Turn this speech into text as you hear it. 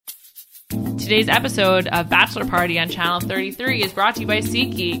Today's episode of Bachelor Party on Channel 33 is brought to you by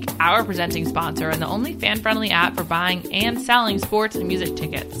SeatGeek, our presenting sponsor and the only fan-friendly app for buying and selling sports and music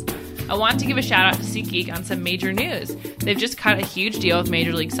tickets. I want to give a shout out to SeatGeek on some major news. They've just cut a huge deal with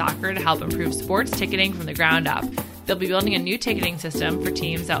Major League Soccer to help improve sports ticketing from the ground up. They'll be building a new ticketing system for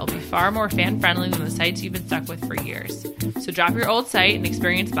teams that will be far more fan-friendly than the sites you've been stuck with for years. So drop your old site and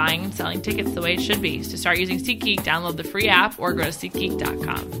experience buying and selling tickets the way it should be. To start using SeatGeek, download the free app or go to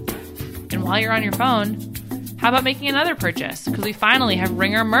SeatGeek.com. And while you're on your phone, how about making another purchase? Because we finally have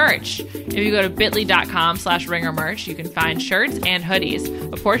Ringer merch. If you go to bit.ly.com/Ringer merch, you can find shirts and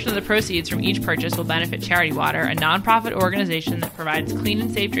hoodies. A portion of the proceeds from each purchase will benefit Charity Water, a nonprofit organization that provides clean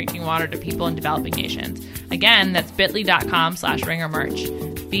and safe drinking water to people in developing nations. Again, that's bit.ly.com/Ringer merch.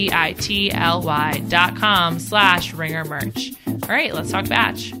 bit.ly.com/Ringer merch. All right, let's talk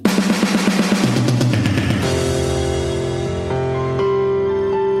Batch.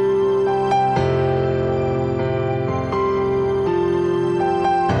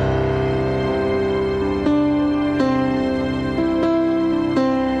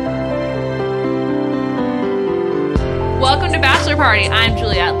 Welcome to Bachelor Party. I'm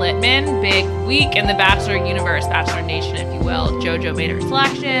Juliet Litman. Big week in the Bachelor universe, Bachelor Nation, if you will. JoJo made her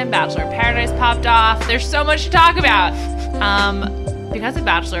selection. Bachelor in Paradise popped off. There's so much to talk about. Because of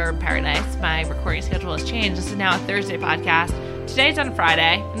Bachelor in Paradise, my recording schedule has changed. This is now a Thursday podcast. Today's on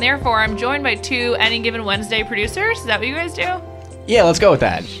Friday, and therefore I'm joined by two Any Given Wednesday producers. Is that what you guys do? Yeah, let's go with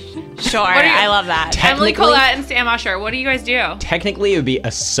that. Sure, I love that. Emily, Collette, and Sam Usher. What do you guys do? Technically, it would be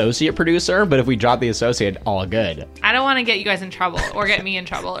associate producer, but if we drop the associate, all good. I don't want to get you guys in trouble or get me in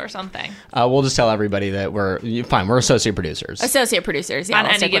trouble or something. We'll just tell everybody that we're fine. We're associate producers. Associate producers, yeah. On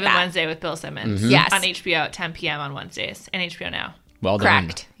Any Given Wednesday with Bill Simmons. Mm-hmm. Yes. On HBO at 10 p.m. on Wednesdays and HBO Now. Well done.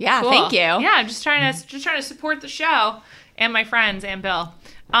 Correct. Yeah, Cool. thank you. Yeah, I'm just trying to support the show and my friends and Bill.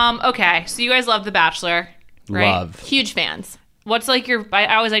 Okay, so you guys love The Bachelor, right? Love. Huge fans. What's like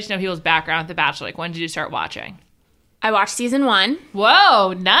I always like to know people's background with The Bachelor. Like, when did you start watching? I watched season 1.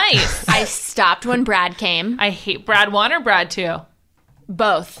 Whoa, nice. I stopped when Brad came. I hate Brad 1 or Brad 2?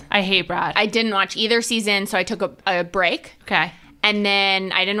 Both. I hate Brad. I didn't watch either season, so I took a break. Okay. And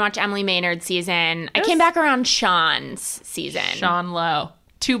then I didn't watch Emily Maynard's season. I came back around Sean's season. Sean Lowe.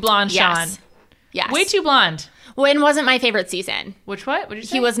 Too blonde Sean. Yes. Way too blonde. Well, it wasn't my favorite season. What did you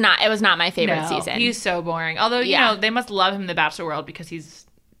say? It was not my favorite season. He's so boring. Although, you know, they must love him in the Bachelor world because he's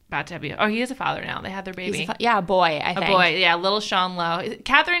about to be... Oh, he is a father now. They had their baby. A boy, I think. A boy, yeah. Little Sean Lowe.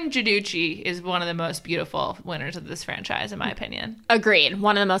 Catherine Giudice is one of the most beautiful winners of this franchise, in my opinion. Agreed.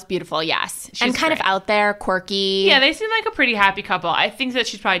 One of the most beautiful, yes. She's and kind great. of out there, quirky. Yeah, they seem like a pretty happy couple. I think that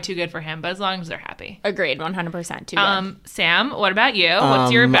she's probably too good for him, but as long as they're happy. Agreed. 100% too good. Sam, what about you?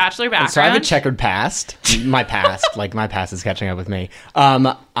 What's your Bachelor background? So I have a checkered past. My past is catching up with me.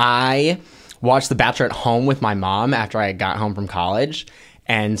 I watched The Bachelor at home with my mom after I got home from college.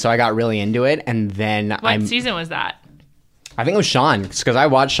 And so I got really into it, and then What season was that? I think it was Sean, because I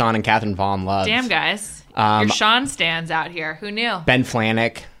watched Sean and Catherine fall in love. Damn, guys. Your Sean stands out here. Who knew? Ben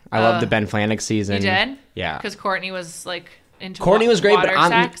Flajnik. I loved the Ben Flajnik season. You did? Yeah. Because Courtney was, like, into Courtney was great, but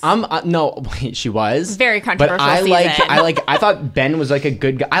sex? no, wait, she was. Very controversial But season. I thought Ben was like a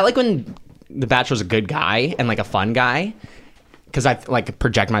good guy. I like when The Bachelor's a good guy and like a fun guy, because I like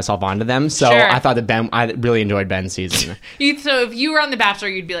project myself onto them. So Sure. I thought that I really enjoyed Ben's season. So if you were on The Bachelor,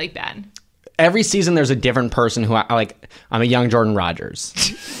 you'd be like Ben. Every season there's a different person who I like. I'm a young Jordan Rogers.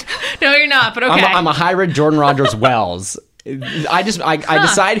 No, you're not, but okay. I'm a hybrid Jordan Rogers Wells. I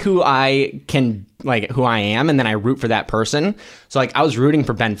decide who I am, and then I root for that person. So like I was rooting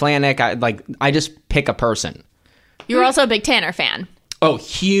for Ben Flajnik. I just pick a person. You were also a big Tanner fan. Oh,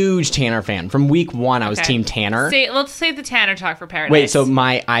 huge Tanner fan. From week 1, I was Team Tanner. Let's save the Tanner talk for Paradise. Wait, so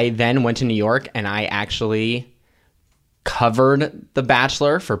I then went to New York, and I actually covered The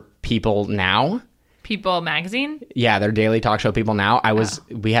Bachelor for People Now. People Magazine? Yeah, their daily talk show People Now.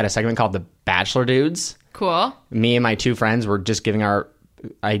 We had a segment called The Bachelor Dudes. Cool. Me and my two friends were just giving our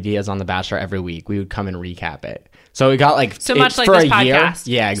ideas on The Bachelor every week. We would come and recap it. So we got so much like for this a podcast.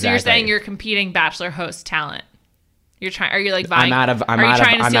 Year. Yeah, exactly. So you're saying you're competing Bachelor host talent. Are you like vying? I'm out of a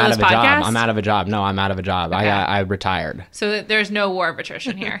job. No, I'm out of a job. Okay. I retired. So there's no war of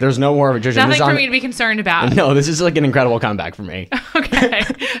attrition here. There's no war of attrition. Nothing for me to be concerned about. No, this is like an incredible comeback for me. Okay.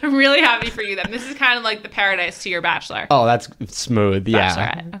 I'm really happy for you then. This is kind of like the Paradise to your Bachelor. Oh, that's smooth. Yeah.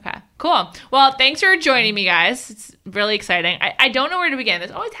 Bachelorette. Okay. Cool. Well, thanks for joining me, guys. It's really exciting. I don't know where to begin. This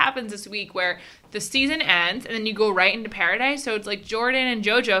always happens this week where the season ends and then you go right into Paradise. So it's like Jordan and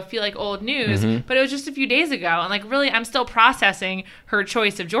JoJo feel like old news, but it was just a few days ago. And like really, I'm still processing her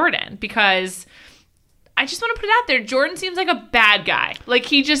choice of Jordan because I just want to put it out there. Jordan seems like a bad guy. Like,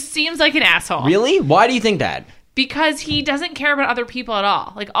 he just seems like an asshole. Really? Why do you think that? Because he doesn't care about other people at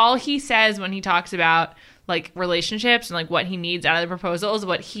all. Like, all he says when he talks about, like, relationships and, like, what he needs out of the proposal is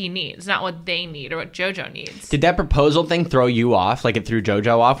what he needs, not what they need or what JoJo needs. Did that proposal thing throw you off? Like, it threw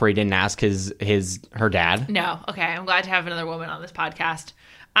JoJo off where he didn't ask her dad? No. Okay, I'm glad to have another woman on this podcast.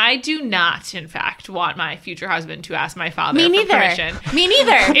 I do not, in fact, want my future husband to ask my father for permission. Me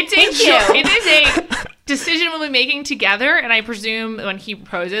neither. It is a decision we'll be making together, and I presume when he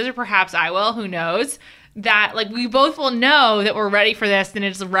proposes, or perhaps I will, who knows, that, like, we both will know that we're ready for this and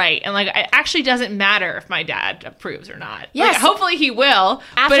it's right. And, like, it actually doesn't matter if my dad approves or not. Yes. Like, hopefully he will.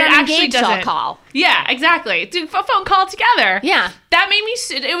 After but it I'm actually engaged, doesn't. I'll call. Yeah, exactly. Do a phone call together. Yeah. That made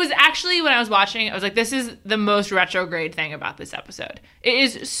me... It was actually, when I was watching, I was like, this is the most retrograde thing about this episode. It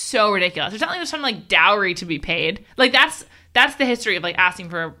is so ridiculous. There's not like some, like, dowry to be paid. Like, that's the history of, like, asking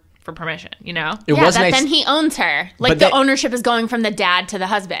for permission, you know? It was nice. Then he owns her. Like, the ownership is going from the dad to the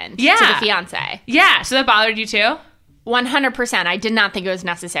husband. Yeah. To the fiance. Yeah, so that bothered you too? 100%. I did not think it was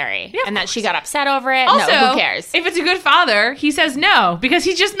necessary. Yeah, and that she got upset over it. Also, no, who cares? If it's a good father, he says no because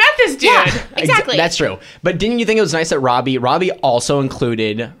he just met this dude. Yeah, exactly. That's true. But didn't you think it was nice that Robbie also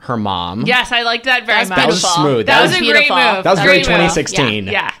included her mom? Yes, I liked that very much. That was smooth. That was a great beautiful. move. That was very Great move.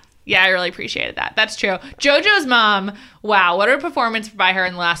 2016. Yeah, I really appreciated that. That's true. JoJo's mom, wow, what a performance by her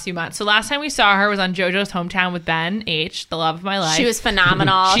in the last few months. So last time we saw her was on JoJo's Hometown with Ben H., the love of my life. She was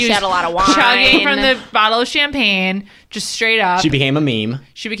phenomenal. She was had a lot of wine. chugging from the bottle of champagne, just straight up. She became a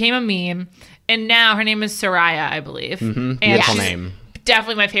meme. And now her name is Soraya, I believe. Mm-hmm. And Beautiful name.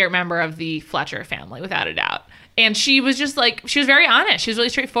 Definitely my favorite member of the Fletcher family, without a doubt. And she was just like, she was very honest. She was really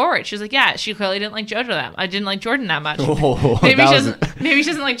straightforward. She was like, yeah, she clearly didn't like JoJo I didn't like Jordan that much. Maybe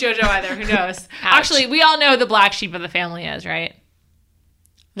she doesn't like JoJo either. Who knows? Actually, we all know the black sheep of the family is, right?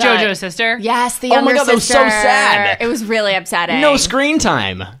 JoJo's sister. Yes, the younger my God, that was sister. so sad. It was really upsetting. No screen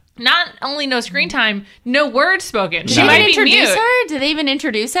time. Not only no screen time, no words spoken. She Did might they be introduce mute. her? Did they even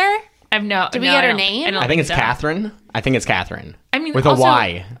introduce her? Did we get her name? I think it's Catherine. I think it's Catherine. I mean, with also, a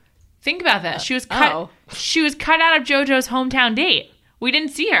Y. Think about this. She was cut. She was cut out of JoJo's hometown date. We didn't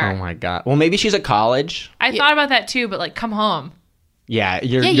see her. Oh my God. Well, maybe she's at college. I thought about that too, but like, come home. Yeah,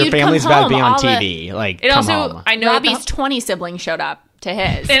 your you'd family's come about to be home, on TV. Like, It come also, home. I know Robbie's 20 siblings showed up to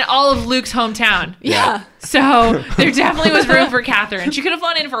his. in all of Luke's hometown. Yeah. So there definitely was room for Catherine. She could have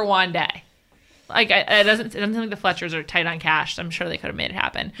flown in for one day. Like, it doesn't seem like the Fletchers are tight on cash. So I'm sure they could have made it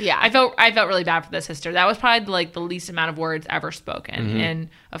happen. Yeah. I felt really bad for the sister. That was probably like the least amount of words ever spoken in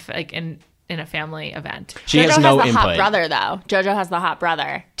a family event. She JoJo has no the input. hot brother, though. JoJo has the hot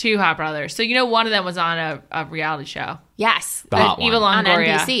brother. Two hot brothers. So, one of them was on a reality show. Yes. The hot Eva one.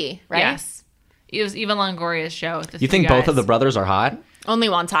 Longoria. On NBC, right? Yes. It was Eva Longoria's show. With the You think both of the brothers are hot? Only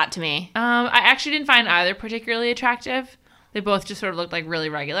one's hot to me. I actually didn't find either particularly attractive. They both just sort of looked like really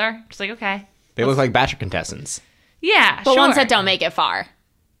regular. Just like, okay. They look like Bachelor contestants. Yeah, But sure. ones that don't make it far.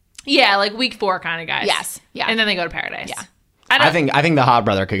 Yeah, like week 4 kind of guys. Yes, yeah. And then they go to paradise. Yeah. I think the hot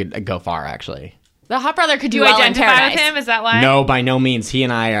brother could go far, actually. The hot brother could do You well in identify paradise. with him? Is that why? No, by no means. He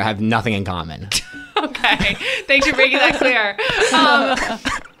and I have nothing in common. Okay. Thanks for making that clear.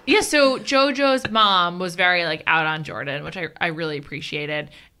 Yeah, so JoJo's mom was very like out on Jordan, which I really appreciated.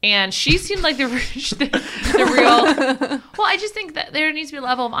 And she seemed like the real... Well, I just think that there needs to be a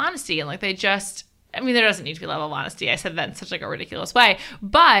level of honesty. And like there doesn't need to be a level of honesty. I said that in such like a ridiculous way.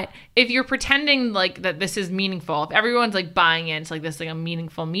 But if you're pretending like that this is meaningful, if everyone's like buying into like this like a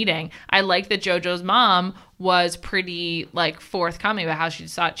meaningful meeting, I like that JoJo's mom was pretty like forthcoming about how she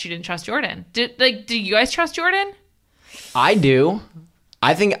thought she didn't trust Jordan. Do you guys trust Jordan? I do.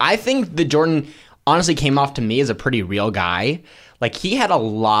 I think that Jordan honestly came off to me as a pretty real guy. Like, he had a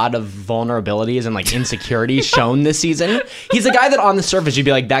lot of vulnerabilities and, like, insecurities shown this season. He's a guy that on the surface, you'd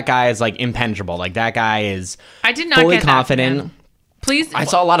be like, that guy is, like, impenetrable. Like, that guy is I did not fully get confident. That, please. I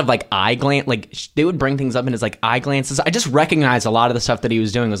saw a lot of, like, eye glance. Like, they would bring things up in his, like, eye glances. I just recognized a lot of the stuff that he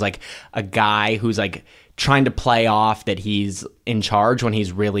was doing was, like, a guy who's, like, trying to play off that he's in charge when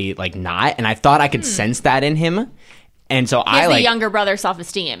he's really, like, not. And I thought I could sense that in him. And so He has the younger brother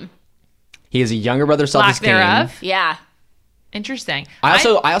self-esteem. He has a younger brother self-esteem. Lack thereof. Yeah. Interesting. I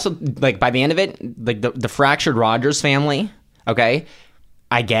also like by the end of it, like the fractured Rogers family. Okay,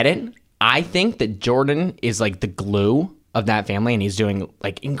 I get it. I think that Jordan is like the glue of that family, and he's doing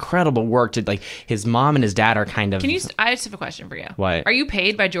like incredible work to like his mom and his dad are kind of. I just have a question for you. What? Are you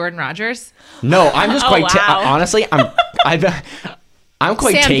paid by Jordan Rogers? No, I'm just quite. wow. Honestly, I'm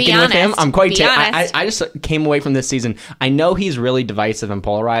quite Sam, taken with him. honest. I'm quite. Be honest. I just came away from this season. I know he's really divisive and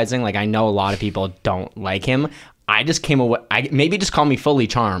polarizing. Like I know a lot of people don't like him. I just came away. Maybe just call me fully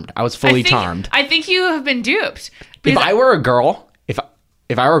charmed. I was fully charmed. I think you have been duped. If I were a girl, if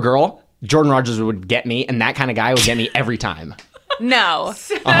I were a girl, Jordan Rogers would get me, and that kind of guy would get me every time. No.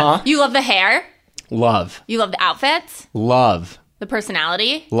 You love the hair? Love. You love the outfits? Love. The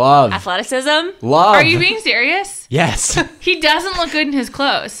personality? Love. Athleticism? Love. Are you being serious? Yes. He doesn't look good in his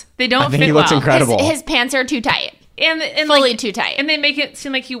clothes. They don't fit well. He looks incredible. His pants are too tight. And fully too tight. And they make it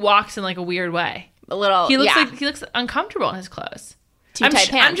seem like he walks in like a weird way. A little. He looks uncomfortable in his clothes. Too tight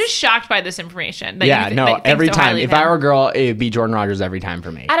pants. I'm just shocked by this information. Every time. If I were a girl, it would be Jordan Rogers every time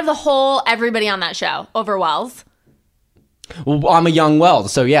for me. Out of everybody on that show, over Wells. Well, I'm a young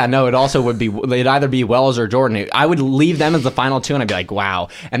Wells, so yeah, no, it also would be, it'd either be Wells or Jordan. I would leave them as the final two, and I'd be like, wow.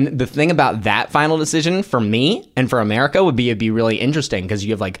 And the thing about that final decision for me and for America would be, it'd be really interesting, because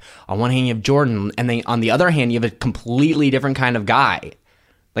you have like, on one hand you have Jordan, and then on the other hand you have a completely different kind of guy.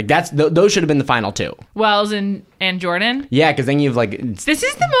 Like those should have been the final two. Wells and Jordan? Yeah, because then you have like... This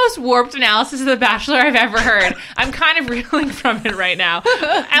is the most warped analysis of The Bachelor I've ever heard. I'm kind of reeling from it right now.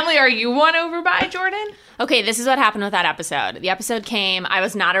 Emily, are you won over by Jordan? Okay, this is what happened with that episode. The episode came, I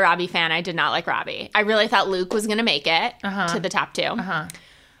was not a Robbie fan. I did not like Robbie. I really thought Luke was going to make it to the top two.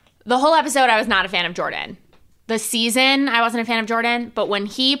 The whole episode, I was not a fan of Jordan. The season, I wasn't a fan of Jordan, but when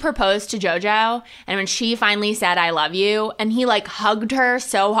he proposed to JoJo and when she finally said, I love you, and he like hugged her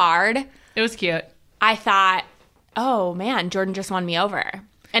so hard. It was cute. I thought, oh man, Jordan just won me over.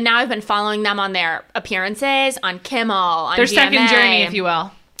 And now I've been following them on their appearances, on Kimmel, on their GMA. Second journey, if you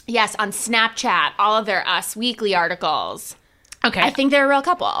will. Yes, on Snapchat, all of their Us Weekly articles. Okay. I think they're a real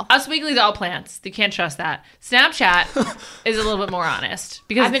couple. Us Weekly's all plants. You can't trust that. Snapchat is a little bit more honest.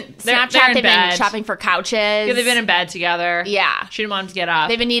 Because they've been shopping for couches. Yeah, they've been in bed together. Yeah. She didn't want him to get up.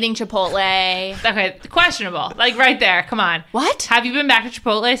 They've been eating Chipotle. Okay, questionable. Like right there. Come on. What? Have you been back to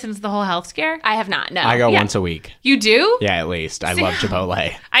Chipotle since the whole health scare? I have not, no. I go once a week. You do? Yeah, at least. I love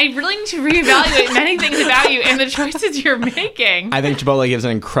Chipotle. I really need to reevaluate many things about you and the choices you're making. I think Chipotle gives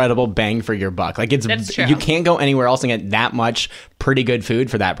an incredible bang for your buck. Like That's true. You can't go anywhere else and get that much pretty good food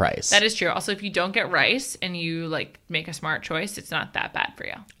for that price. That is true. Also, if you don't get rice and you like make a smart choice, it's not that bad for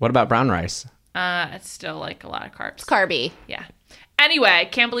you. What about brown rice? It's still like a lot of carbs. It's carby. Yeah. Anyway,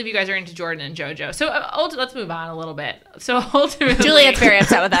 can't believe you guys are into Jordan and JoJo. So let's move on a little bit. So ultimately, Juliet's very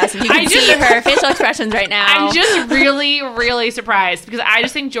upset with us. If you can see her facial expressions right now. I'm just really, really surprised because I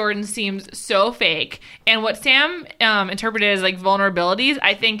just think Jordan seems so fake. And what Sam interpreted as like vulnerabilities,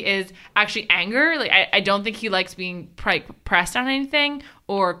 I think is actually anger. Like I don't think he likes being pressed on anything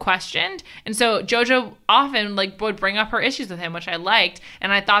or questioned. And so JoJo often like would bring up her issues with him, which I liked.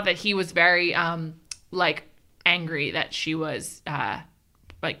 And I thought that he was very angry that she was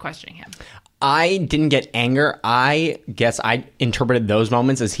questioning him. I didn't get anger. I guess I interpreted those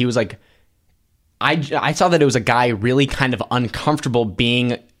moments as he was like, I saw that it was a guy really kind of uncomfortable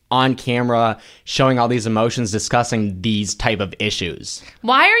being on camera, showing all these emotions, discussing these type of issues.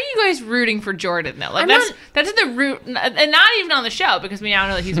 Why are you guys rooting for Jordan though? Like that's the root, and not even on the show because we now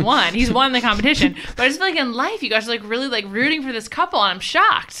know that he's won. He's won the competition. But I just feel like in life, you guys are like really like rooting for this couple, and I'm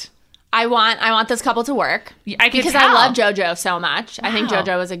shocked. I want this couple to work because I love JoJo so much. Wow. I think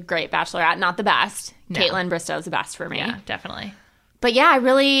JoJo was a great Bachelorette, not the best. No. Caitlin Bristow's the best for me. Yeah, definitely. But yeah,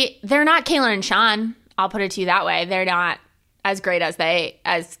 they're not Caitlin and Sean. I'll put it to you that way. They're not as great as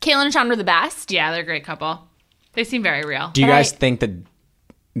Caitlin and Sean were the best. Yeah, they're a great couple. They seem very real. Do you guys think that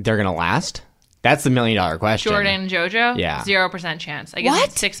they're gonna last? That's the $1 million question. Jordan and JoJo? Yeah. 0% chance. I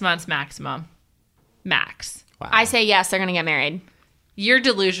guess 6 months maximum. Max. Wow. I say yes, they're gonna get married. You're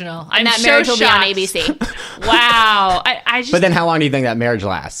delusional. And that marriage will be on ABC. Wow. I just. But then how long do you think that marriage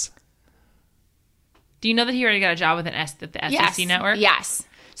lasts? Do you know that he already got a job with the SEC network? Yes.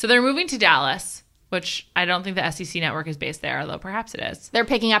 So they're moving to Dallas, which I don't think the SEC network is based there, although perhaps it is. They're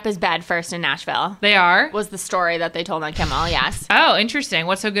picking up his bed first in Nashville. They are? Was the story that they told on Kimmel, yes. Oh, interesting.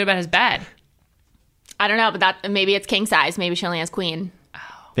 What's so good about his bed? I don't know, but maybe it's king size. Maybe she only has queen. Oh,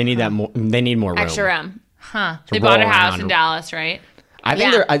 they need that more. They need more room. Extra room. Huh. They bought a house in Dallas, right? I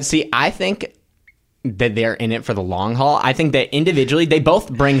think I think that they're in it for the long haul. I think that individually they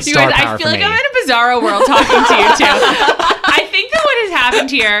both bring star power. I feel like I'm in a bizarro world talking to you too. I think that what has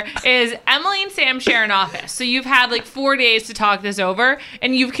happened here is Emily and Sam share an office. So you've had like 4 days to talk this over,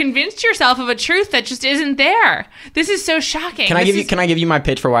 and you've convinced yourself of a truth that just isn't there. This is so shocking. Can I give you my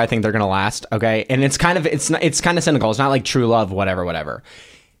pitch for why I think they're going to last? Okay, and it's kind of cynical. It's not like true love, whatever.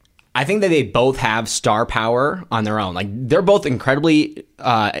 I think that they both have star power on their own. Like, they're both incredibly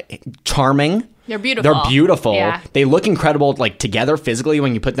charming. They're beautiful. They're beautiful. Yeah. They look incredible, like, together physically.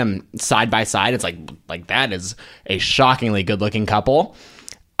 When you put them side by side, it's like that is a shockingly good-looking couple.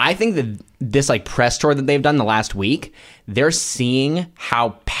 I think that this like press tour that they've done the last week, they're seeing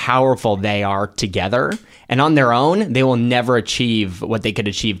how powerful they are together, and on their own, they will never achieve what they could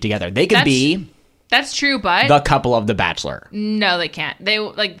achieve together. They could be. That's true, but the couple of The Bachelor. No, they can't. They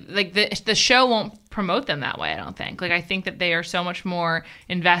the show won't promote them that way, I don't think. Like, I think that they are so much more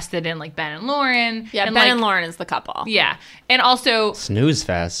invested in like Ben and Lauren. Yeah, and, Ben and Lauren is the couple. Yeah, and also snooze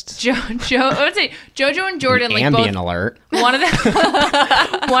fest. I would say JoJo and Jordan. Like ambient both, alert. One of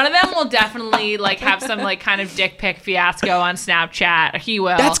them will definitely like have some like kind of dick pic fiasco on Snapchat. He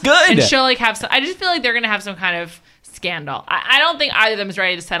will. That's good. And she'll like have some. I just feel like they're gonna have some kind of scandal. I don't think either of them is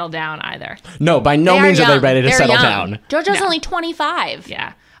ready to settle down either. No, by no means are they ready to settle down. JoJo's only 25.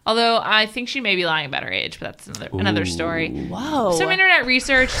 Yeah. Although I think she may be lying about her age, but that's another story. Whoa. Some internet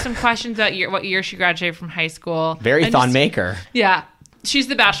research, some questions about what year she graduated from high school. Very thon maker. Yeah. She's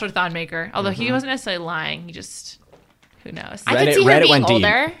the Bachelor thon maker. Although he wasn't necessarily lying. He just... Who knows? I could see her being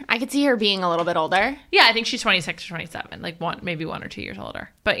older. I could see her being a little bit older. Yeah, I think she's 26 or 27, like maybe 1 or 2 years older.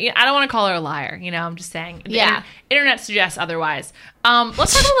 But yeah, I don't want to call her a liar. You know, I'm just saying. Yeah. Internet suggests otherwise.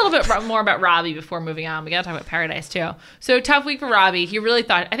 Let's talk a little bit more about Robbie before moving on. We got to talk about Paradise too. So tough week for Robbie.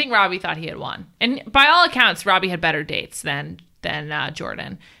 I think Robbie thought he had won, and by all accounts, Robbie had better dates than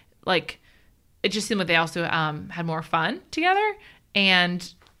Jordan. Like, it just seemed like they also had more fun together.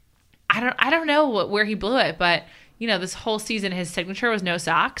 And I don't know where he blew it, but. You know, this whole season, his signature was no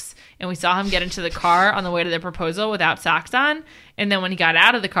socks. And we saw him get into the car on the way to the proposal without socks on. And then when he got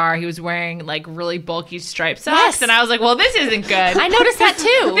out of the car, he was wearing like really bulky striped socks. Yes. And I was like, well, this isn't good. I noticed that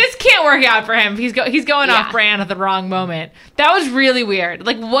too. This can't work out for him. He's going off brand at the wrong moment. That was really weird.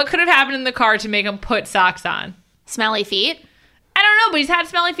 Like, what could have happened in the car to make him put socks on? Smelly feet? I don't know, but he's had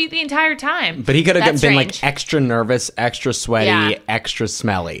smelly feet the entire time. But he could have been like extra nervous, extra sweaty, extra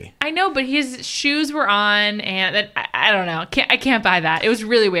smelly. I know, but his shoes were on, and I don't know. I can't buy that. It was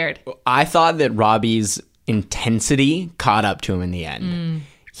really weird. I thought that Robbie's intensity caught up to him in the end.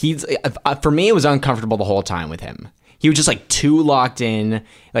 For me, it was uncomfortable the whole time with him. He was just like too locked in,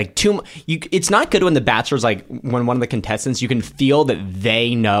 like it's not good when the Bachelor's like when one of the contestants, you can feel that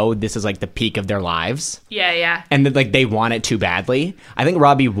they know this is like the peak of their lives. Yeah. And that like they want it too badly. I think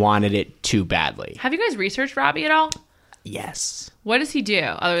Robbie wanted it too badly. Have you guys researched Robbie at all? Yes. What does he do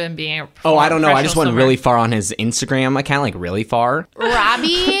other than being a I don't know. I just went really far on his Instagram account, like really far.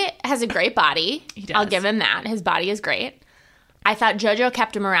 Robbie has a great body. He does. I'll give him that. His body is great. I thought JoJo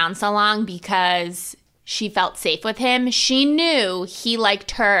kept him around so long because she felt safe with him. She knew he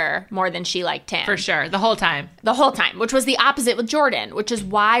liked her more than she liked him. For sure. The whole time. Which was the opposite with Jordan, which is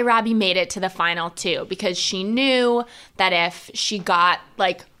why Robbie made it to the final two, because she knew that if she got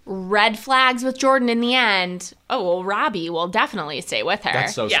like red flags with Jordan in the end, Robbie will definitely stay with her.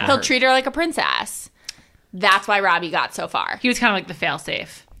 That's so smart. He'll treat her like a princess. That's why Robbie got so far. He was kind of like the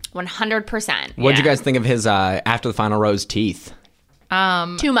fail-safe. 100%. What'd you guys think of his after the final rose teeth?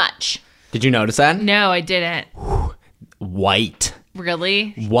 Too much. Did you notice that? No, I didn't. White.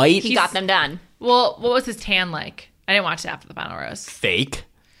 Really? White. He got them done. Well, what was his tan like? I didn't watch it after the final rose. Fake.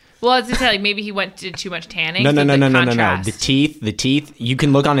 Well, I was gonna say, like, maybe he did too much tanning. No. The teeth. You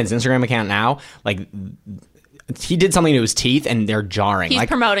can look on his Instagram account now. Like, he did something to his teeth, and they're jarring. He's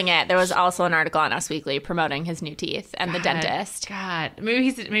promoting it. There was also an article on Us Weekly promoting his new teeth and the dentist. God,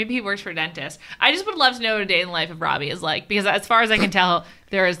 maybe he works for a dentist. I just would love to know what a day in the life of Robbie is like, because as far as I can tell,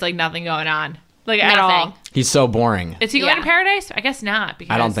 there is like nothing going on, like at all. He's so boring. Is he going to Paradise? I guess not.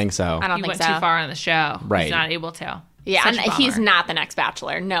 Because I don't think so. He went too far on the show. Right. He's not able to. Yeah, and he's not the next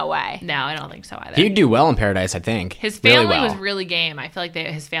Bachelor. No way. No, I don't think so either. He'd do well in Paradise, I think. His family was really game. I feel like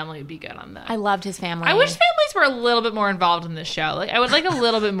his family would be good on that. I loved his family. I wish families were a little bit more involved in the show. Like, I would like a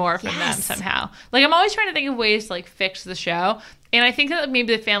little bit more from them somehow. Like, I'm always trying to think of ways to like fix the show. And I think that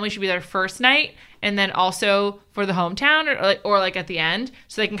maybe the family should be there first night, and then also for the hometown, or like at the end,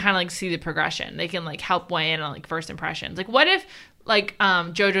 so they can kind of like see the progression. They can like help weigh in on like first impressions. Like, what if like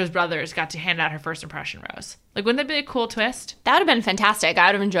JoJo's brothers got to hand out her first impression rose? Like, wouldn't that be a cool twist? That would have been fantastic. I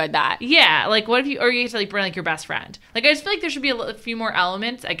would have enjoyed that. Yeah, like what if you get to like bring like your best friend? Like, I just feel like there should be a few more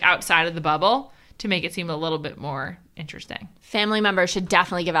elements like outside of the bubble to make it seem a little bit more interesting. Family members should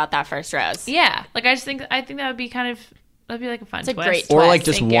definitely give out that first rose. Yeah, like I think that would be kind of. That'd be like a fun twist. A great twist. Or like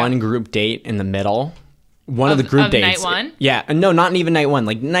just one group date in the middle. One of the group dates. Night one? Yeah. No, not even night one.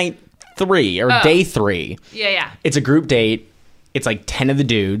 Like night 3 or day 3. Yeah. It's a group date. It's like 10 of the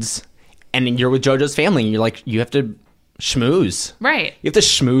dudes. And then you're with JoJo's family. And you're like, you have to schmooze. Right. You have to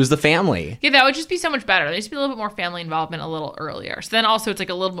schmooze the family. Yeah, that would just be so much better. There needs to be a little bit more family involvement a little earlier. So then also it's like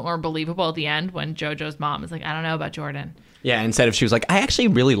a little bit more believable at the end when JoJo's mom is like, I don't know about Jordan. Yeah, instead of she was like, I actually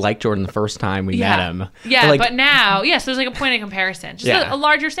really liked Jordan the first time we met him. Yeah, like, but now, so there's like a point of comparison. Just a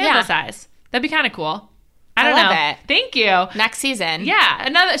larger sample size. That'd be kind of cool. I don't know. It. Thank you. Next season.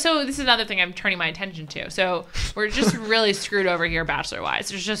 Yeah. So this is another thing I'm turning my attention to. So we're just really screwed over here Bachelor-wise.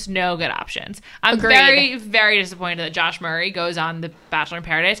 There's just no good options. I'm very, very disappointed that Josh Murray goes on The Bachelor in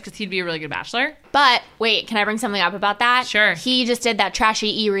Paradise because he'd be a really good bachelor. But wait, can I bring something up about that? Sure. He just did that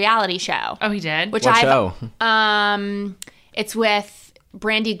trashy reality show. Oh, he did? What show? It's with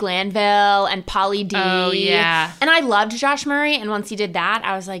Brandi Glanville and Pauly D. Oh, yeah. And I loved Josh Murray. And once he did that,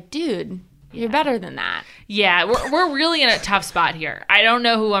 I was like, dude, you're better than that. Yeah, we're really in a tough spot here. I don't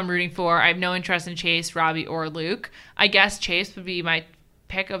know who I'm rooting for. I have no interest in Chase, Robbie, or Luke. I guess Chase would be my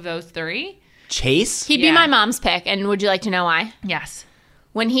pick of those three. Chase? He'd be my mom's pick. And would you like to know why? Yes.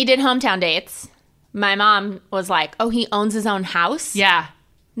 When he did Hometown Dates, my mom was like, oh, he owns his own house? Yeah.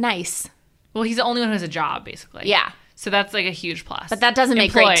 Nice. Well, he's the only one who has a job, basically. Yeah. So that's like a huge plus. But that doesn't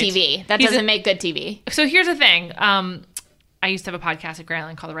make great TV. That doesn't make good TV. So here's the thing. I used to have a podcast at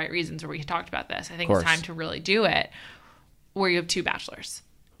Grantland called The Right Reasons where we talked about this. I think it's time to really do it where you have two bachelors.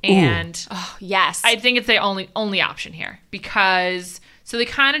 And yes. I think it's the only option here because so they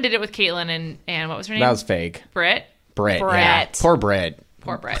kind of did it with Caitlyn and what was her name? That was fake. Britt. Yeah. Poor Britt.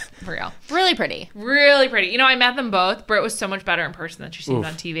 Poor Britt, for real. Really pretty. Really pretty. You know, I met them both. Britt was so much better in person than she seemed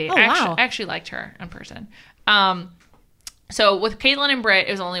on TV. Oh, I actually liked her in person. So with Caitlyn and Britt,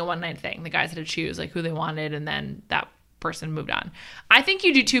 it was only a one-night thing. The guys had to choose like who they wanted, and then that person moved on. I think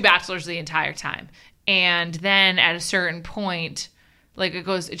you do two bachelors the entire time, and then at a certain point, like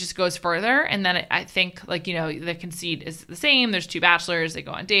it just goes further, and then I think like the conceit is the same. There's two bachelors, they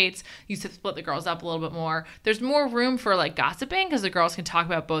go on dates. You split the girls up a little bit more. There's more room for like gossiping because the girls can talk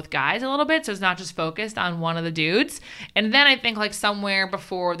about both guys a little bit, so it's not just focused on one of the dudes. And then I think like somewhere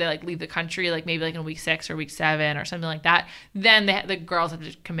before they like leave the country, like maybe like in week 6 or week 7 or something like that, then the girls have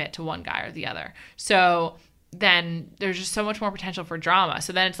to commit to one guy or the other. So then there's just so much more potential for drama.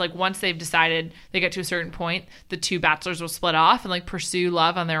 So then it's like once they've decided they get to a certain point, the two bachelors will split off and like pursue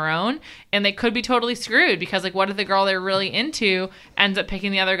love on their own, and they could be totally screwed because like what if the girl they're really into ends up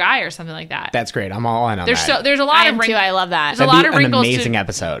picking the other guy or something like that? That's great. I'm all in on that. There's a lot of wrinkles. I love that. There's a lot of wrinkles. An amazing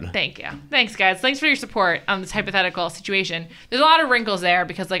episode. Thank you. Thanks, guys. Thanks for your support on this hypothetical situation. There's a lot of wrinkles there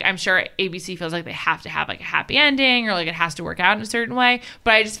because like I'm sure ABC feels like they have to have like a happy ending or like it has to work out in a certain way.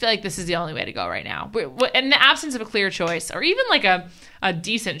 But I just feel like this is the only way to go right now. In the absence of a clear choice or even like a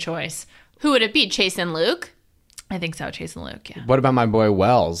decent choice, who would it be? Chase and Luke? I think so. Chase and Luke. Yeah. What about my boy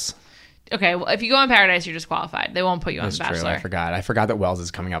Wells? Okay, well, if you go on Paradise, you're disqualified. They won't put you on The Bachelor. True. I forgot that Wells is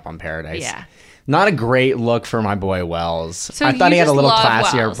coming up on Paradise. Yeah. Not a great look for my boy Wells. So I thought he had a little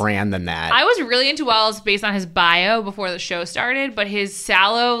classier Wells. brand than that. I was really into Wells based on his bio before the show started, but his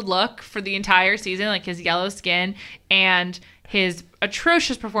sallow look for the entire season, like his yellow skin and his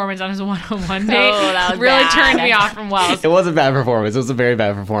atrocious performance on his one-on-one date really turned me off from Wells. It was a bad performance. It was a very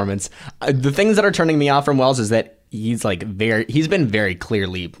bad performance. The things that are turning me off from Wells is that he's been very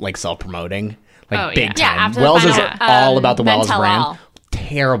clearly like self-promoting, like big time. Wells is all about the Wells brand.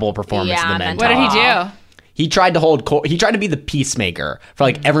 Terrible performance in the mental. What did he do? He tried to be the peacemaker for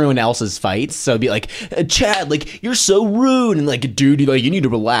like everyone else's fights. So it'd be like, Chad, like you're so rude, and like, dude, you need to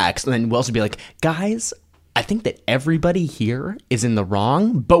relax. And then Wells would be like, guys, I think that everybody here is in the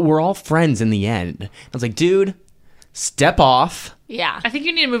wrong, but we're all friends in the end. I was like, dude, step off. Yeah. I think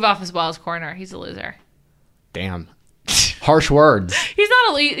you need to move off as Wells' corner. He's a loser. Damn. Harsh words. He's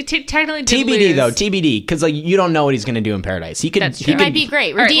not a technically did TBD lose. though, TBD, because like you don't know what he's going to do in Paradise. He might be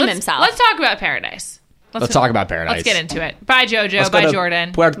great. Redeem himself. Let's talk about Paradise. Let's talk about Paradise. Let's get into it. Bye, JoJo. Bye,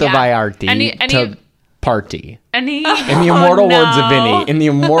 Jordan. Puerto Vallarta to party. In the immortal words of Vinny. In the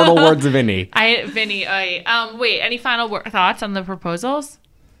immortal words of Vinny. Vinny. Wait. Any final thoughts on the proposals?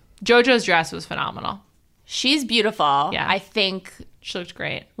 JoJo's dress was phenomenal. She's beautiful. Yeah, I think she looked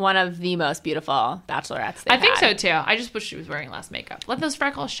great. One of the most beautiful bachelorettes. I think so too. I just wish she was wearing less makeup. Let those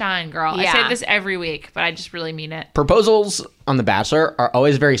freckles shine, girl. Yeah. I say this every week, but I just really mean it. Proposals on The Bachelor are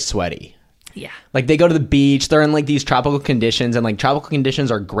always very sweaty. Yeah. Like they go to the beach, they're in like these tropical conditions, and like tropical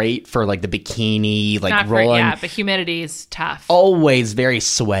conditions are great for like the bikini, like rolling. But humidity is tough. Always very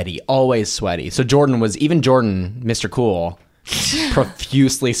sweaty, always sweaty. So Jordan, Mr. Cool,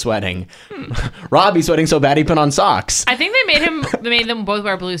 profusely sweating. Robbie sweating so bad he put on socks. I think they made them both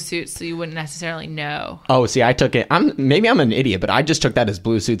wear blue suits so you wouldn't necessarily know. Oh, see, I took it. Maybe I'm an idiot, but I just took that as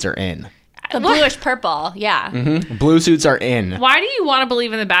blue suits are in. The bluish purple, yeah. Mm-hmm. Blue suits are in. Why do you want to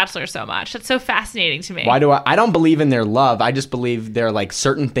believe in The Bachelor so much? That's so fascinating to me. Why do I don't believe in their love. I just believe there are like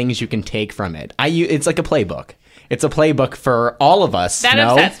certain things you can take from it. It's like a playbook. It's a playbook for all of us. That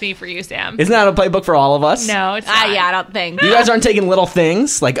upsets me for you, Sam. Isn't that a playbook for all of us? No, it's not. Yeah, I don't think. You guys aren't taking little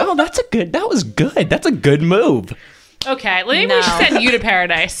things like, oh, that was good. That's a good move. Okay, maybe we should send you to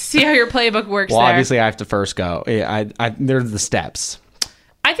Paradise. See how your playbook works Well, there. obviously I have to first go. Yeah, there's the steps.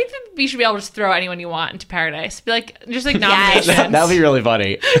 I think that we should be able to just throw anyone you want into Paradise. Be like, just like nominations. That would be really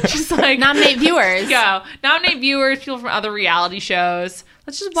funny. Just like Nominate viewers. Go. Nominate viewers, people from other reality shows.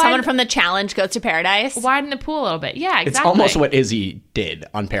 Let's just Someone from The Challenge goes to Paradise. widen the pool a little bit. Yeah, exactly. It's almost what Izzy did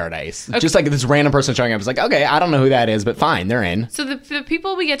on Paradise. Okay. Just like this random person showing up. It's like, okay, I don't know who that is, but fine, they're in. So the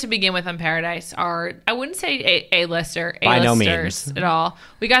people we get to begin with on Paradise are, I wouldn't say A-listers By no means. at all.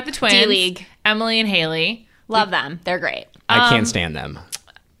 We got the twins, D-League. Emily and Haley. Love them. They're great. I can't stand them.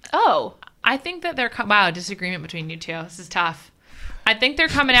 Oh. I think that they're wow, disagreement between you two. This is tough. I think they're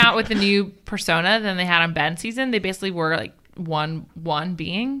coming out with a new persona than they had on Ben's season. They basically were like one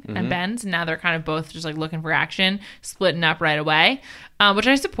being and Ben's, and now they're kind of both just like looking for action, splitting up right away, which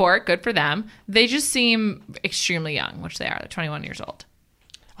I support. Good for them. They just seem extremely young, which they are. They're 21 years old.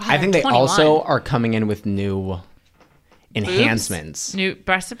 Wow, I think they 21. also are coming in with new enhancements. New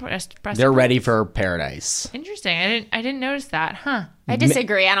breast. They're ready for Paradise. Interesting. I didn't notice that. Huh. I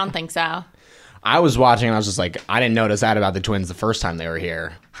disagree. I don't think so. I was watching and I was just like, I didn't notice that about the twins the first time they were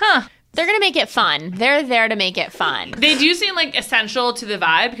here. Huh. They're going to make it fun. They're there to make it fun. They do seem like essential to the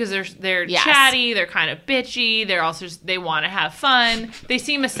vibe because they're Yes. chatty, they're kind of bitchy, they're also they want to have fun. They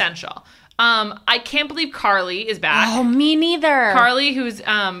seem essential. I can't believe Carly is back. Oh, me neither. Carly, whose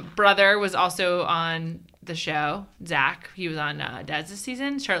brother was also on the show, Zach. He was on Dad's this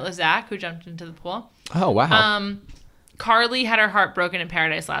season. Shirtless Zach, who jumped into the pool. Oh, wow. Carly had her heart broken in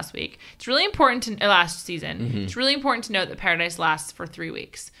Paradise last week. It's really important to last season. Mm-hmm. It's really important to note that Paradise lasts for 3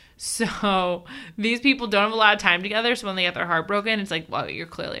 weeks. So these people don't have a lot of time together. So when they get their heart broken, it's like, well, you're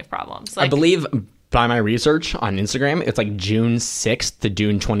clearly have problems. Like, I believe by my research on Instagram, it's like June 6th to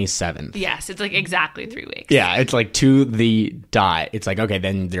June 27th. yes, it's like exactly 3 weeks. Yeah, it's like to the dot. It's like, okay,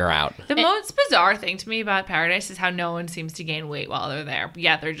 then they're out. The most bizarre thing to me about Paradise is how no one seems to gain weight while they're there.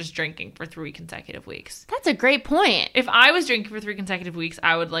 Yeah, they're just drinking for 3 consecutive weeks. That's a great point. If I was drinking for 3 consecutive weeks,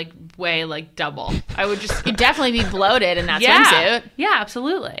 I would like weigh like double. I would just You'd definitely be bloated in that yeah, swimsuit. yeah,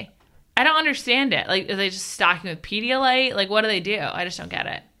 absolutely. I don't understand it. Like, are they just stocking with Pedialyte? Like, what do they do? I just don't get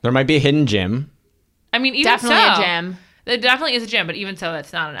it. There might be a hidden gym. I mean, even Definitely so, a gym. There definitely is a gym, but even so,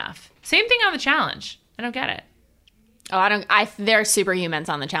 that's not enough. Same thing on the challenge. I don't get it. Oh, they're superhumans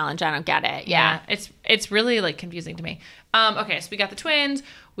on the challenge. I don't get it. Yeah. It's really like confusing to me. Okay, so we got the twins.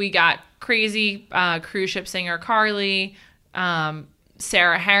 We got crazy cruise ship singer Carly,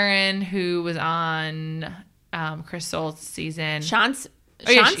 Sarah Heron, who was on Chris Soule's season. Sean's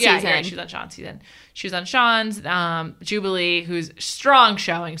Yeah, season. she was on Sean's season. She was on Sean's. Jubilee, who's strong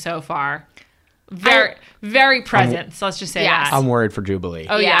showing so far. Very present. So let's just say Yes. that. I'm worried for Jubilee.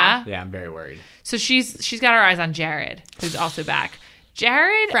 Oh yeah? Yeah, I'm very worried. So she's got her eyes on Jared, who's also back.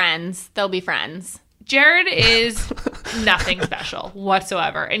 Jared They'll be friends. Jared is nothing special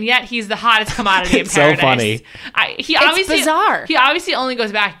whatsoever, and yet he's the hottest commodity in It's so Paradise. funny. It's bizarre. He obviously only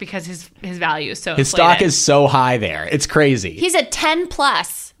goes back because his value is so His inflated. stock is so high there. It's crazy. He's a 10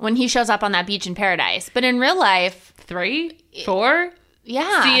 plus when he shows up on that beach in Paradise. But in real life, 3, 4.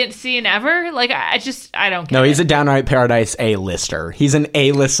 yeah. See it ever? Like I don't get No, it. he's a downright Paradise A-lister. He's an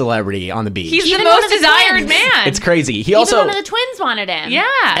A-list celebrity on the beach. He's Even the one most of the desired twins. man. It's crazy. He Even also one of the twins wanted him. yeah.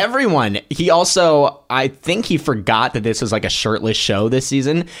 everyone. He also, I think he forgot that this was like a shirtless show this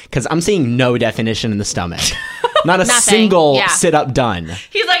season because I'm seeing no definition in the stomach. Not a Nothing. single Yeah. sit-up done.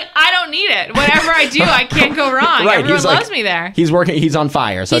 He's like, I don't need it. Whatever I do, I can't go wrong. Right, Everyone he's like- loves me there. He's working. He's on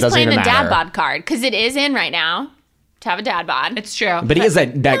fire, so He's it doesn't playing even the dad matter. bod card because it is in right now to have a dad bod. It's true. But he has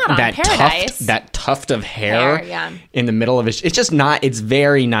that Not on Paradise. tuft of hair, Hair, yeah. in the middle of his. It's just not. It's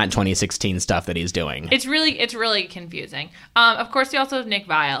very not 2016 stuff that he's doing. It's really confusing. Of course, we also have Nick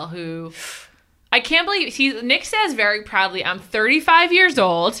Viall, who I can't believe Nick says very proudly, "I'm 35 years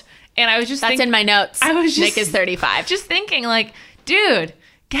old," and I was just That's in my notes. I was just Nick is 35. just thinking, like, dude,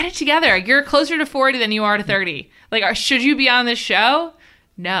 get it together. You're closer to 40 than you are to 30. Like, should you be on this show?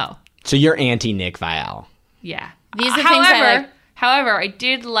 No. So you're anti Nick Viall. Yeah. These are the things I like. However, I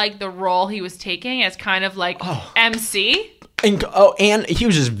did like the role he was taking as kind of like MC. And he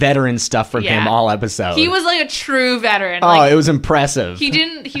was just veteran stuff from Yeah. him all episode. He was like a true veteran. Oh, Like, it was impressive. he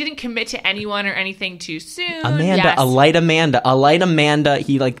didn't commit to anyone or anything too soon. Amanda, Yes. a light Amanda.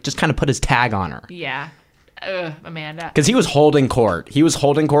 He like just kind of put his tag on her. Yeah. Amanda. Because he was holding court. He was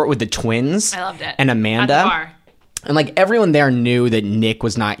holding court with the twins. I loved it. And Amanda. At the bar. And like everyone there knew that Nick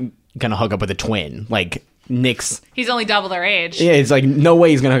was not gonna hook up with a twin. Like he's only double their age. Yeah, it's like no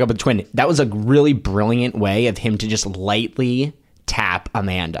way he's gonna hook up with a twin. That was a really brilliant way of him to just lightly tap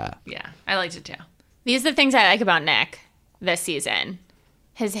Amanda. Yeah, I liked it too. These are the things I like about Nick this season.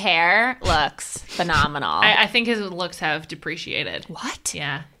 His hair looks phenomenal. I think his looks have depreciated. What?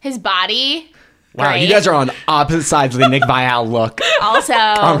 Yeah. His body. Wow, great. you guys are on opposite sides of the Nick Vial look Also,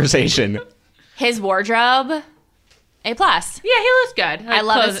 conversation. his wardrobe, A+. Yeah, he looks good. I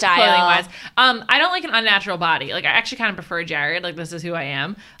love his style. Clothing wise. I don't like an unnatural body. Like I actually kind of prefer Jared. Like this is who I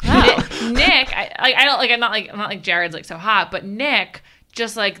am. Nick, I don't like. I'm not like Jared's like so hot, but Nick.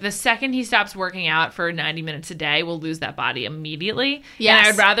 Just like the second he stops working out for 90 minutes a day, will lose that body immediately. Yes,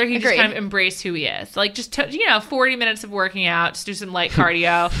 and I'd rather he agreed. just kind of embrace who he is. Like just 40 minutes of working out, just do some light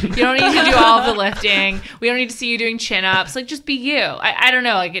cardio. You don't need to do all of the lifting. We don't need to see you doing chin-ups. Like just be you. I don't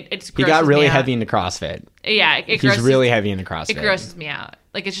know. Like it's He got really heavy into CrossFit. Yeah, he's really heavy into CrossFit. It grosses me out.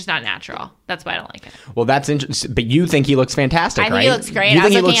 Like it's just not natural. That's why I don't like it. Well, that's interesting. But you think he looks fantastic, right? I think he looks great. I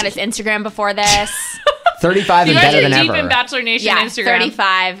was looking at his Instagram before this. 35 and better than ever. You guys are deep in Bachelor Nation Yeah, Instagram.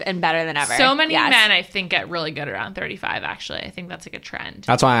 35 and better than ever. So many men, I think, get really good around 35, actually. I think that's like a trend.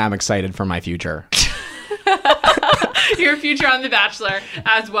 That's why I'm excited for my future. Your future on The Bachelor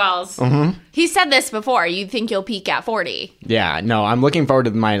as well. Mm-hmm. He said this before. You think you'll peak at 40. Yeah, no, I'm looking forward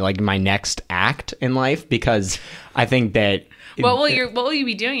to my next act in life because I think that... What will you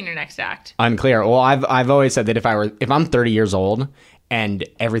be doing in your next act? Unclear. Well, I've always said that if I'm 30 years old and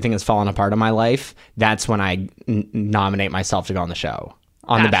everything has fallen apart in my life, that's when I nominate myself to go on the show.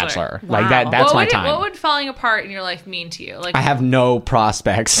 On The Bachelor. Wow. Like that's my time. What would falling apart in your life mean to you? Like I have no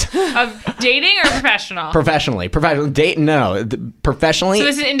prospects. Of dating or professional? Professionally. Professionally. So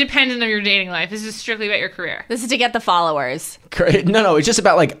this is independent of your dating life. This is strictly about your career. This is to get the followers. No, it's just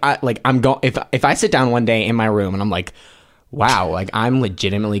about if I sit down one day in my room and I'm like, wow, like I'm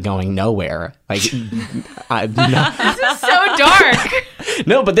legitimately going nowhere. Like, this is so dark.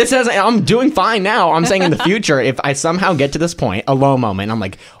 No, but I'm doing fine now. I'm saying in the future, if I somehow get to this point, a low moment, I'm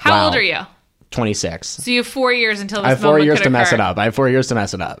like, wow. How old are you? 26. So you have 4 years until this I have 4 years could to mess occur. it up. I have 4 years to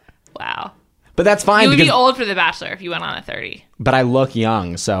mess it up. Wow. But that's fine. You would be old for The Bachelor if you went on at 30. But I look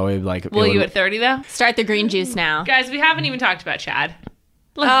young, so Will you at 30 though? Start the green juice now. Guys, we haven't even talked about Chad.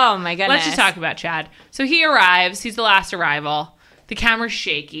 Oh my goodness. Let's just talk about Chad. So he arrives. He's the last arrival. The camera's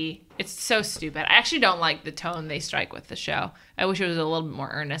shaky. It's so stupid. I actually don't like the tone they strike with the show. I wish it was a little bit more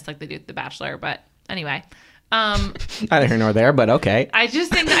earnest like they do with The Bachelor. But anyway. Neither here nor there, but okay. I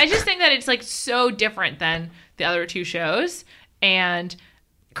just think that it's like so different than the other two shows. And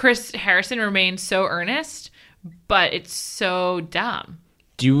Chris Harrison remains so earnest, but it's so dumb.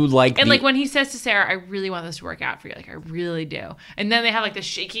 Do you like like when he says to Sarah, I really want this to work out for you. Like, I really do. And then they have like the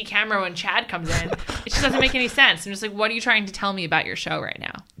shaky camera when Chad comes in. It just doesn't make any sense. I'm just like, what are you trying to tell me about your show right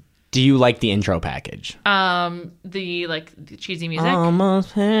now? Do you like the intro package? The cheesy music?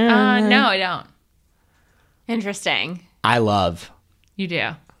 Almost here. No, I don't. Interesting. I love. You do.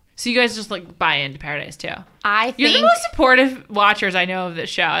 So you guys just like buy into Paradise too. I think You're the most supportive watchers I know of this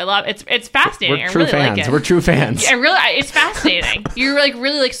show. I love it's fascinating. We're true I really fans. like it. We're true fans. Yeah, it's fascinating. You're like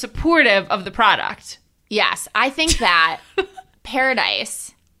really like supportive of the product. Yes, I think that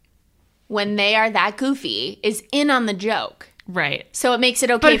Paradise, when they are that goofy, is in on the joke. Right. So it makes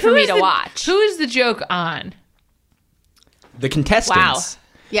it okay for me to watch. Who is the joke on? The contestants. Wow.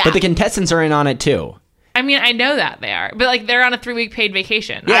 Yeah. But the contestants are in on it too. I mean, I know that they are, but like they're on a 3-week paid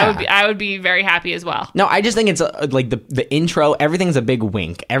vacation. Yeah. I would be very happy as well. No, I just think it's like the intro. Everything's a big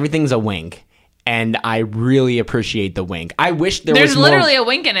wink. Everything's a wink, and I really appreciate the wink. I wish There's was more. literally a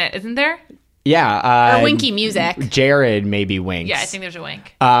wink in it, isn't there? Yeah. or winky music. Jared maybe winks. Yeah, I think there's a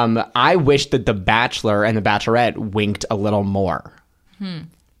wink. I wish that The Bachelor and The Bachelorette winked a little more.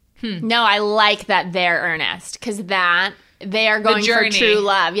 No, I like that they're earnest because that they are going for true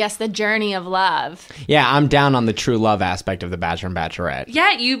love. Yes, the journey of love. Yeah, I'm down on the true love aspect of The Bachelor and Bachelorette.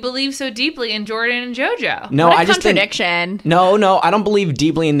 Yeah, you believe so deeply in Jordan and JoJo. No, What a I just think contradiction. No, I don't believe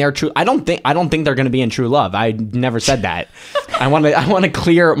deeply in their true. I don't think they're going to be in true love. I never said that. I want to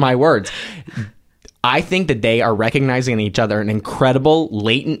clear my words. I think that they are recognizing in each other an incredible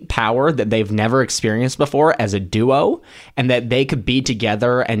latent power that they've never experienced before as a duo, and that they could be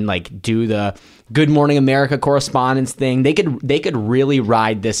together and like do the Good Morning America correspondence thing. They could really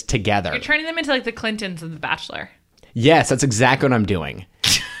ride this together. You're turning them into like the Clintons of The Bachelor. Yes, that's exactly what I'm doing.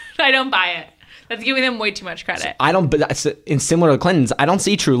 I don't buy it. That's giving them way too much credit. I don't. But in similar to Clintons, I don't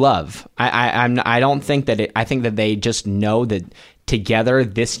see true love. I don't think that. I think that they just know that together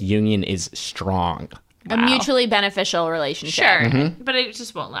this union is strong. A mutually beneficial relationship. Sure, but it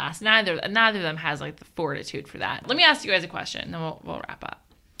just won't last. Neither of them has like the fortitude for that. Let me ask you guys a question, then we'll wrap up.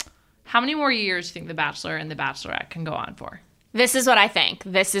 How many more years do you think The Bachelor and The Bachelorette can go on for? This is what I think.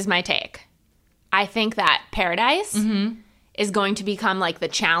 This is my take. I think that Paradise is going to become like the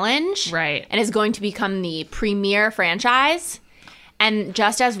challenge. Right. And is going to become the premier franchise. And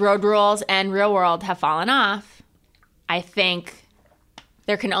just as Road Rules and Real World have fallen off, I think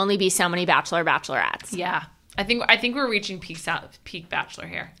there can only be so many Bachelorettes. Yeah. I think we're reaching peak Bachelor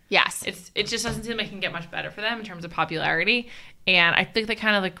here. Yes. It just doesn't seem like it can get much better for them in terms of popularity. And I think they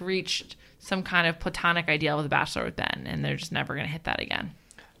kind of like reached some kind of platonic ideal with The Bachelor with Ben, and they're just never going to hit that again.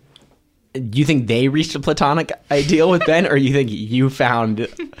 Do you think they reached a platonic ideal with Ben, or you think you found...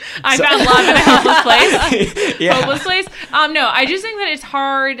 I found love in a helpless place? Yeah. Hopeless place? No, I just think that it's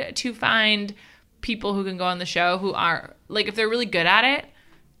hard to find people who can go on the show who are, like, if they're really good at it,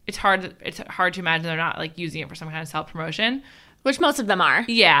 it's hard to imagine they're not, like, using it for some kind of self-promotion. Which most of them are.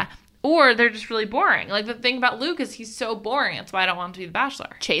 Yeah. Or they're just really boring. Like, the thing about Luke is he's so boring. That's why I don't want him to be The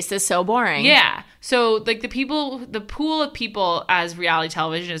Bachelor. Chase is so boring. Yeah. So, like, the pool of people as reality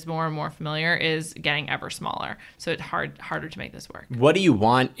television is more and more familiar is getting ever smaller. So it's harder to make this work. What do you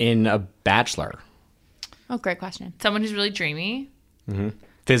want in a Bachelor? Oh, great question. Someone who's really dreamy. Mm-hmm.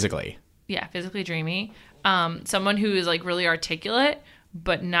 Physically. Yeah, physically dreamy. Someone who is, like, really articulate,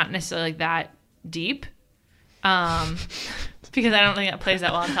 but not necessarily, like, that deep. Because I don't think that plays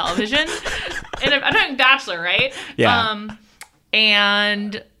that well on television. And I'm talking Bachelor, right? Yeah.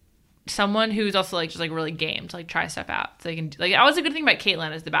 And someone who's also like just like really game to like try stuff out. So they can like that was a good thing about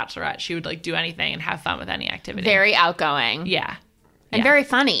Caitlyn as the Bachelorette. She would like do anything and have fun with any activity. Very outgoing. Yeah. And very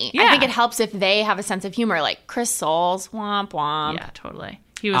funny. Yeah. I think it helps if they have a sense of humor, like Chris Soules, womp womp. Yeah, totally.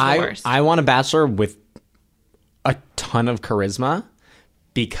 He was the worst. I want a Bachelor with a ton of charisma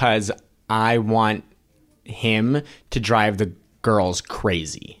because I want him to drive the girls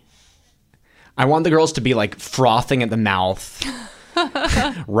crazy. I want the girls to be like frothing at the mouth,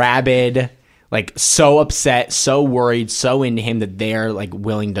 rabid, like so upset, so worried, so into him that they're like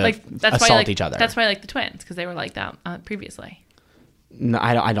willing to assault each other. That's why I like the twins, because they were like that previously. No,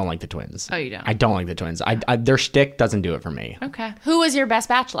 I don't like the twins. Oh, you don't? I don't like the twins. Their shtick doesn't do it for me. Okay. Who was your best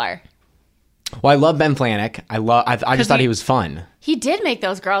Bachelor? Well, I love Ben Flajnik. I just thought he was fun. He did make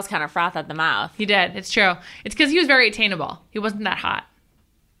those girls kind of froth at the mouth. He did. It's true. It's because he was very attainable. He wasn't that hot.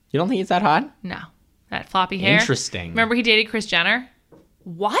 You don't think he's that hot? No. That floppy hair. Interesting. Remember he dated Kris Jenner?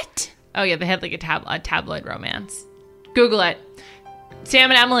 What? Oh, yeah. They had like a tabloid romance. Google it. Sam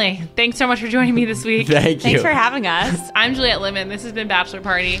and Emily, thanks so much for joining me this week. Thank you. Thanks for having us. I'm Juliet Litman. This has been Bachelor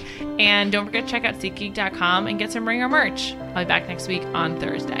Party. And don't forget to check out SeatGeek.com and get some Ringer merch. I'll be back next week on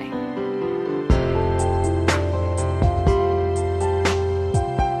Thursday.